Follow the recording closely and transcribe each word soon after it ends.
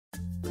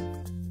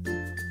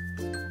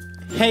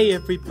Hey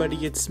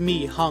everybody, it's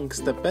me, Honks,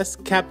 the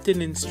best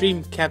captain and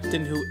stream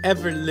captain who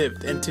ever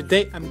lived, and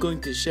today I'm going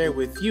to share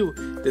with you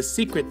the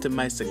secret to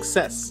my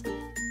success.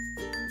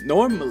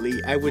 Normally,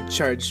 I would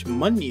charge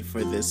money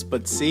for this,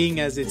 but seeing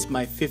as it's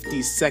my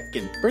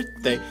 52nd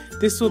birthday,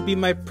 this will be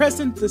my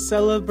present to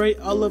celebrate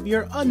all of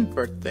your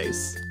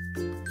unbirthdays.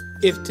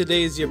 If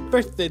today is your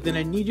birthday, then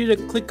I need you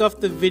to click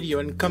off the video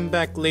and come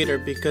back later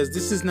because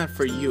this is not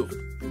for you.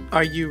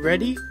 Are you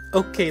ready?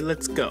 Okay,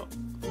 let's go.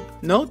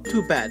 No?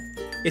 Too bad.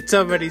 It's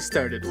already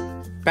started.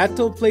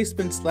 Battle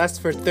placements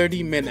last for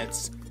 30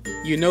 minutes.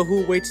 You know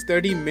who waits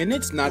 30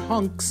 minutes? Not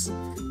Honks.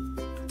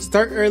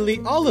 Start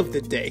early all of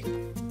the day.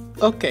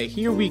 Okay,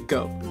 here we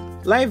go.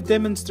 Live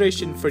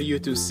demonstration for you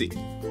to see.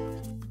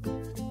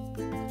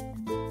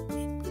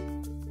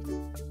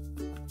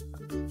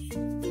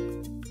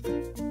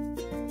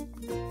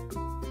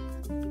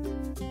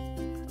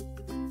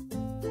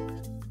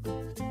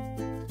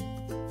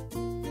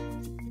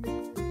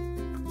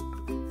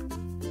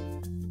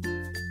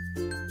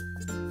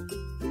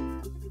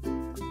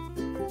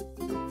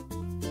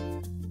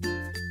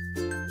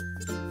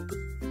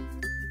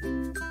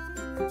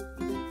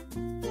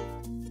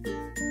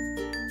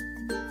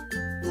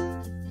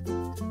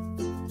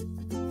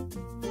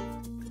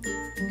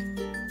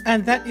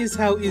 And that is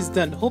how it's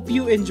done. Hope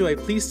you enjoy.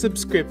 Please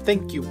subscribe.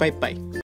 Thank you. Bye bye.